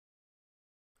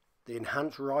the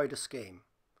enhanced rider scheme.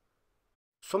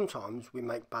 Sometimes we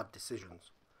make bad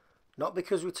decisions, not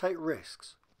because we take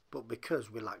risks, but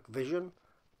because we lack vision,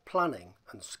 planning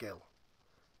and skill.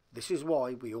 This is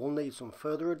why we all need some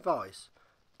further advice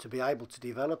to be able to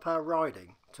develop our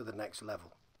riding to the next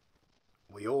level.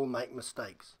 We all make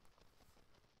mistakes.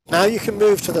 Now you can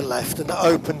move to the left and that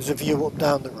opens a view up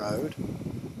down the road.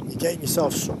 You're getting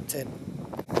yourself sucked in.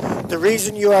 The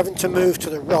reason you're having to move to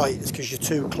the right is because you're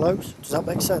too close. Does that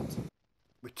make sense?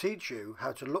 We teach you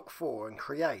how to look for and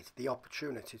create the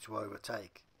opportunity to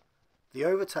overtake. The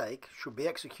overtake should be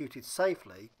executed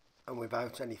safely and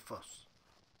without any fuss.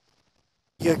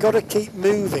 You've got to keep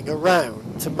moving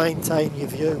around to maintain your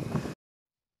view.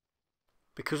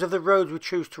 Because of the roads we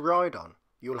choose to ride on,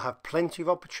 you will have plenty of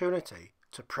opportunity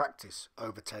to practice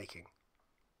overtaking.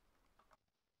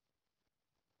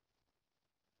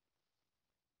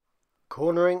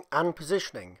 Cornering and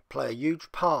positioning play a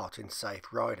huge part in safe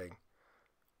riding.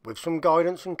 With some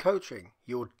guidance and coaching,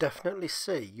 you'll definitely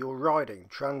see your riding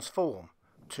transform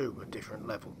to a different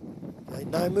level. Okay,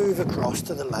 now move across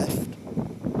to the left.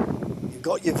 You've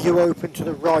got your view open to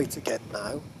the right again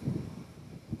now.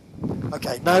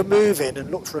 Okay, now move in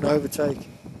and look for an overtake.